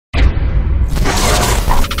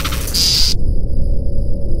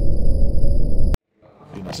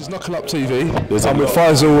This is Knuckle-up TV. I'm with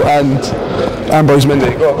Faisal and Ambrose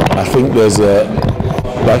Mendy. I think there's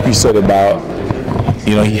like you said about,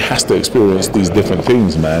 you know, he has to experience these different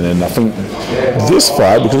things, man. And I think this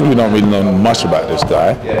fight, because we don't really know much about this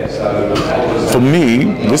guy, for me,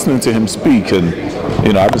 listening to him speak, and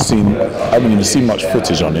you know, I haven't even seen much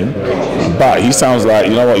footage on him, but he sounds like,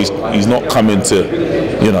 you know what, he's not coming to,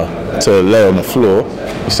 you know, to lay on the floor.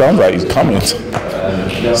 He sounds like he's coming.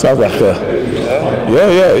 Sounds like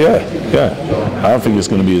yeah. I don't think it's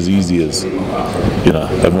going to be as easy as, you know,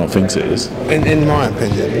 everyone thinks it is. In my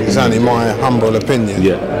opinion, it's only my humble opinion.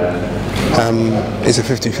 Yeah. It's a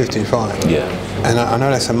 50-50 fight. Yeah. And I know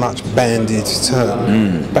that's a much bandied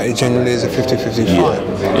term, but it generally is a 50-50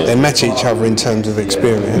 fight. Yeah. They match each other in terms of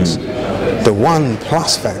experience. The one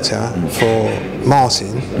plus factor for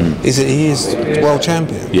Martin is that he is world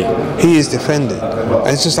champion. Yeah. He is defending. And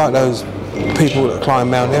it's just like those people that climb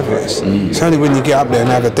Mount Everest. It's only when you get up there and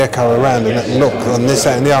have a deco around and look on this,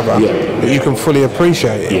 that and the other that you can fully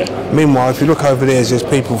appreciate it. Yeah. Meanwhile, if you look over there, there's just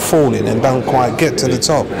people falling and don't quite get to the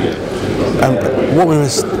top. What we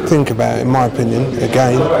must think about, in my opinion,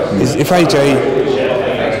 again, is if AJ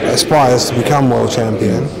aspires to become world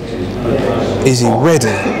champion, is he ready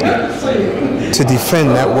to defend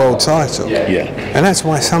that world title? Yeah. And that's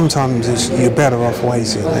why sometimes you're better off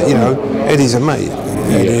waiting. You know, Eddie's a mate,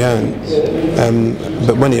 Eddie Hearn.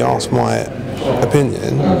 But when he asked my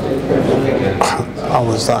opinion, I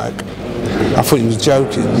was like, I thought he was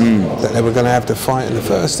joking that they were going to have to fight in the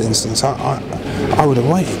first instance. I would have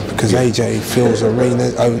waited, because AJ fills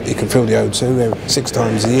arena, he can fill the O2 6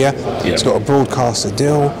 times a year. Yeah. He's got a broadcaster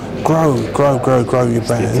deal. Grow your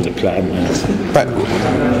brand. But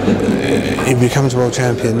he becomes world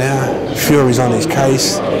champion now. Fury's on his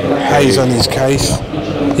case. Hayes on his case.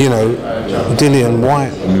 You know, Dillian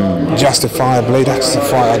White, justifiably, that's the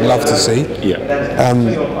fight I'd love to see.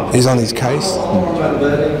 Yeah. He's on his case.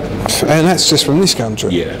 And that's just from this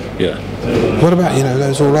country. Yeah. What about, you know,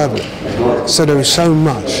 those all over? So there is so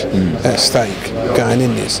much at stake going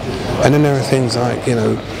in this. And then there are things like, you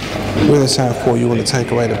know, with a southpaw you want to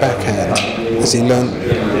take away the backhand. Has he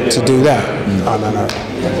learned to do that? I don't know.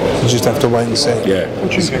 You just have to wait and see. Yeah. I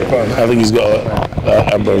think he's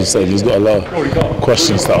got, Ambrose said, he's got a lot of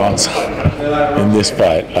questions to answer in this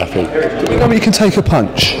fight, I think. You know, you can take a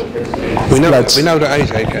punch. We know that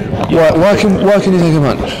AJ can. Why can he take a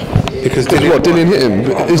punch? Because Dillian hit him.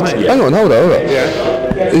 Hang on, hold on. Yeah.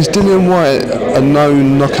 Is Dillian White a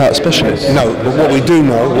known knockout specialist? No, but what we do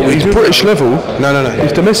know... He's British level. No.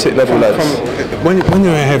 He's domestic level, lads. When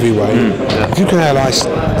you're a heavyweight, if you can ally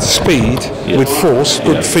speed with force,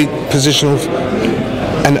 good feet, positional...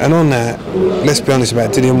 And on that, let's be honest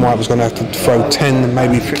about it, Dillian White was going to have to throw 10,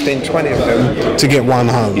 maybe 15, 20 of them to get one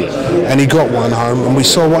home. And he got one home, and we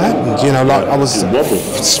saw what happened. You know, like I was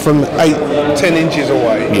from 10 inches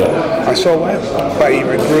away. I saw what happened. But he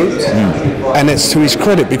regrouped, and it's to his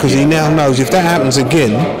credit, because he now knows if that happens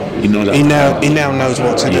again, he now knows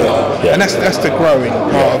what to do. And that's the growing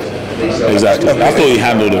part of... Exactly. I thought he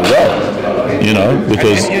handled it well. You know,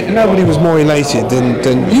 because nobody was more elated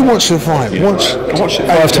than you. Watch the fight. Watch it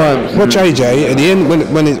 5 times. Watch AJ at the end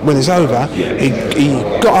when it's over. He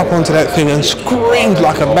got up onto that thing and screamed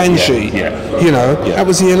like a banshee. You know, that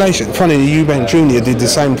was the elation. Funny, Eubank Jr. did the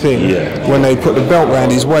same thing when they put the belt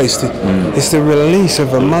around his waist. It's the release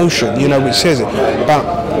of emotion, you know, which says it.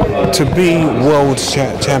 But to be world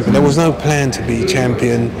champion, there was no plan to be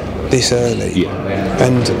champion this early,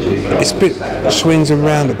 and it's a bit swings and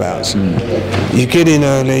roundabouts. You get in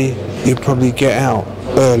early, you probably get out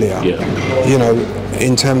earlier. You know,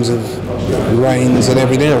 in terms of reigns and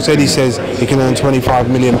everything else. Eddie says he can earn £25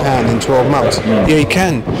 million in 12 months. Yeah, he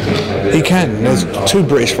can. There's 2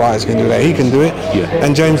 British fighters can do that. He can do it,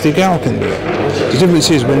 and James DeGale can do it. The difference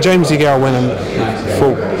is when James DeGale went and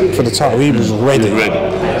fought for the title, he was ready.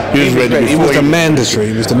 He was ready. He was the mandatory.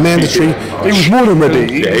 He was the mandatory. He was more than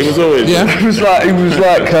ready. Yeah, he was always. Yeah, he was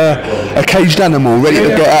like a caged animal, ready to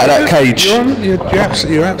get out of that cage.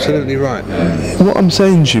 You're absolutely right. What I'm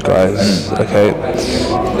saying to you guys, okay,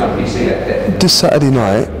 this Saturday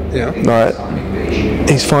night,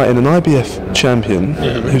 he's fighting an IBF champion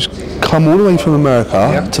who's come all the way from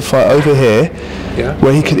America to fight over here,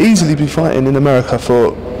 where he could easily be fighting in America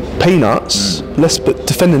for peanuts, but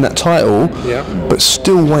defending that title, but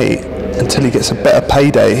still wait until he gets a better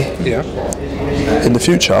payday in the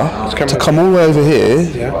future to come all the way over here.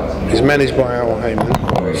 Yeah. He's managed by Al Heyman.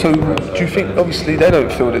 So do you think, obviously, they don't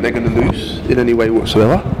feel that they're going to lose in any way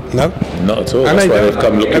whatsoever? No. Not at all. And That's why they've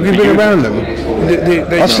come looking have you for been around them?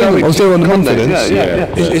 I've seen them. I was there on the Monday. Yeah.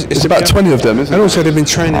 It's about 20 of them, isn't it? And also they've been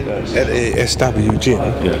training at the SW gym,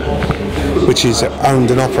 which is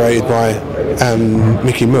owned and operated by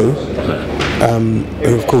Mickey Moo,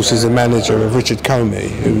 who of course is the manager of Richard Comey,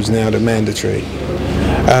 who's now the mandatory.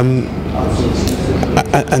 And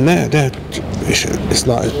it's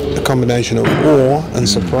like a combination of awe and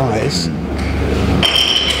surprise,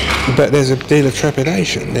 but there's a deal of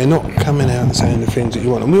trepidation. They're not coming out and saying the things that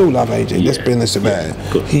you want, and we all love AJ. Let's be honest about it.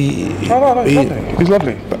 He's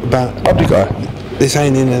lovely. But lovely guy. This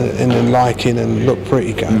ain't in a liking and look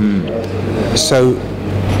pretty game. So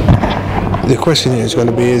the question is going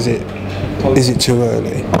to be: is it too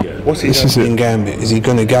early? What's he doing in Gambit? Is he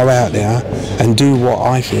going to go out there and do what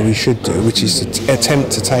I feel he should do, which is to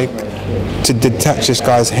attempt to detach this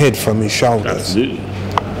guy's head from his shoulders? Absolutely.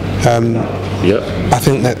 I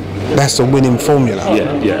think that's the winning formula.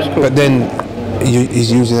 But then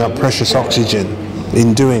he's using up precious oxygen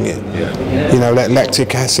in doing it. You know, that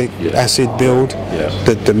lactic acid build,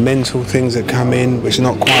 the mental things that come in, which are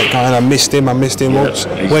not quite going. I missed him. Oops.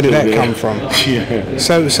 Where did that come from?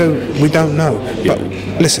 So we don't know. But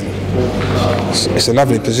listen, it's a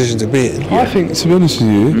lovely position to be in. I think, to be honest with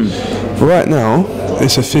you, right now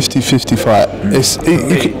it's a 50-50 fight.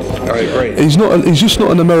 I agree. He's just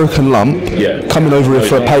not an American lump coming over here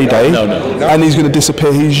for a payday, and he's going to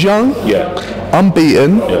disappear. He's young,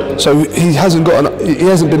 unbeaten, so he hasn't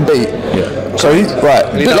been beat. So he's right,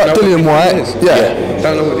 a bit like Dillian White.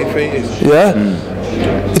 Don't know what defeat is.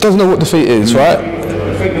 He doesn't know what defeat is, right?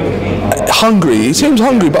 Hungry. He seems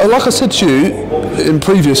hungry, but like I said to you in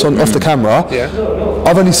previous off the camera,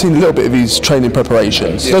 I've only seen a little bit of his training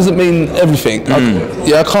preparations. Doesn't mean everything.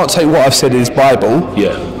 I can't say what I've said is Bible.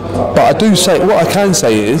 But I do say, what I can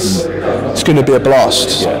say is, it's going to be a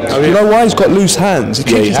blast. You know why? He's got loose hands. He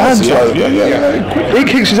kicks his hands low. He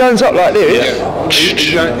kicks his hands up like this.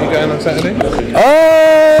 You going on Saturday?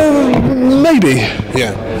 Maybe.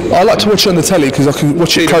 I like to watch it on the telly because I can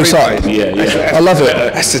watch it close up. I love it.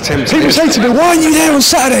 That's the temptation. People say to me, why aren't you there on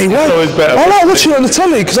Saturday? I like watching it on the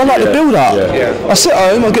telly because I like the build up. I sit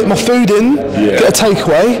home, I get my food in, get a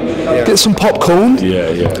takeaway, get some popcorn,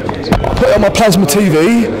 put it on my plasma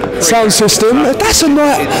TV, sound system. That's a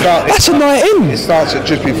night. That's a night in. It starts at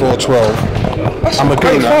just before 12. I'm a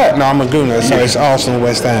gooner. No, I'm a gooner. So it's Arsenal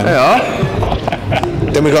West Ham.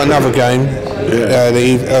 Then we got another game.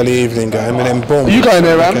 The early evening game, and then boom. Are you going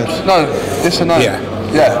there, Ram? No, it's a no. Yeah.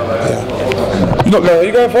 You're not going? Are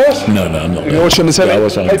you going for us? No, I'm not. You're watching the telly? I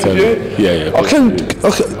was on the telly. Do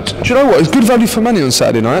you know what? It's good value for money on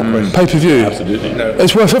Saturday night. Pay-per-view. Absolutely.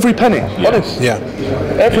 It's worth every penny. Honest.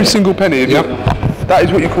 Every single penny. That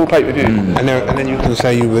is what you call pay-per-view. And then you can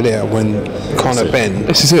say you were there when Conor Benn.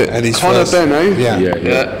 This is it. Conor Benn, eh?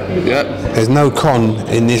 Yeah. There's no con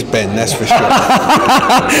in this Benn, that's for sure.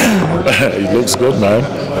 He looks good, man.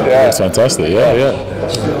 He looks fantastic.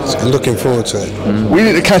 So looking forward to it. We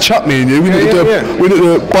need to catch up, me and you. We need to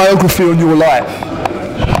do a biography on your life.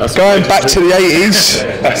 That's going back to the 80s.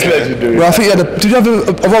 That's legendary. Well, I think did you have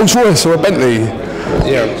a Rolls Royce or a Bentley?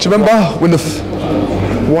 Yeah. Do you remember when the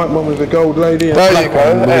white one with the gold lady and there you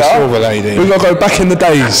go. With the silver lady? We've got to go back in the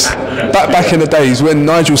days. Back in the days when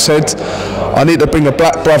Nigel said, I need to bring a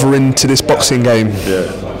black brother into this boxing game.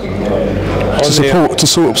 To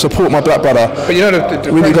support my black brother. But you know,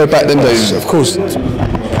 we need to go back them days. Of course,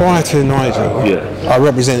 prior to Nigel, I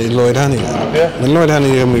represented Lloyd Hannigan. When Lloyd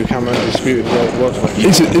Hannigan became undisputed world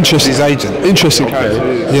he's an interesting, his agent. Interesting character.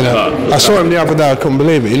 You know, I saw him the other day. I couldn't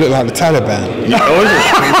believe it. He looked like the Taliban.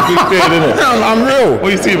 I'm real. What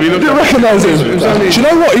do you see? You didn't recognise him. Do you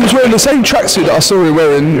know what? He was wearing the same tracksuit that I saw him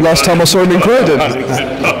wearing last time I saw him in Croydon. He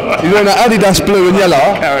was wearing that Adidas blue and yellow.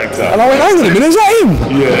 And I went, hang on a minute, is that him?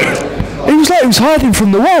 He was like he was hiding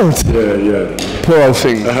from the world. Poor old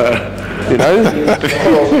thing. You know?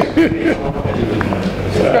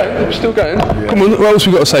 We're still going. Come on, what else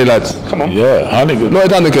we got to say, lads? Come on. Hannigan. Not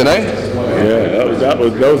done again, eh?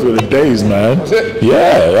 Those were the days, man. Was it?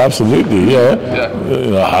 Yeah, absolutely, You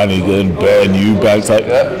know, Hannigan, Benn, Eubanks,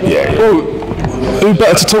 Well, who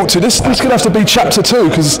better to talk to? This could have to be chapter 2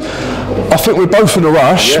 because I think we're both in a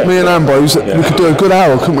rush. Me and Ambrose, we could do a good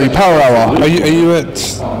hour, couldn't we? Power hour. Are you at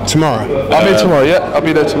tomorrow? I'll be tomorrow. I'll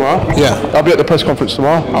be there tomorrow. I'll be at the press conference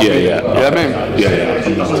tomorrow. Yeah, I mean.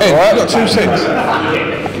 Hey, I've got 2 6.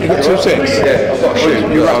 You got 2-6? Yeah, I've got a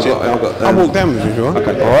shoe. You rush it. I'll walk down with you if you want.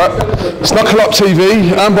 Okay. Alright. It's Knuckle-up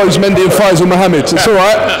TV, Ambrose Mendy and Faisal Mohammed. It's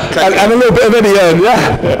alright. And a little bit of Eddie Earn,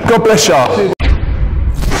 yeah? God bless you.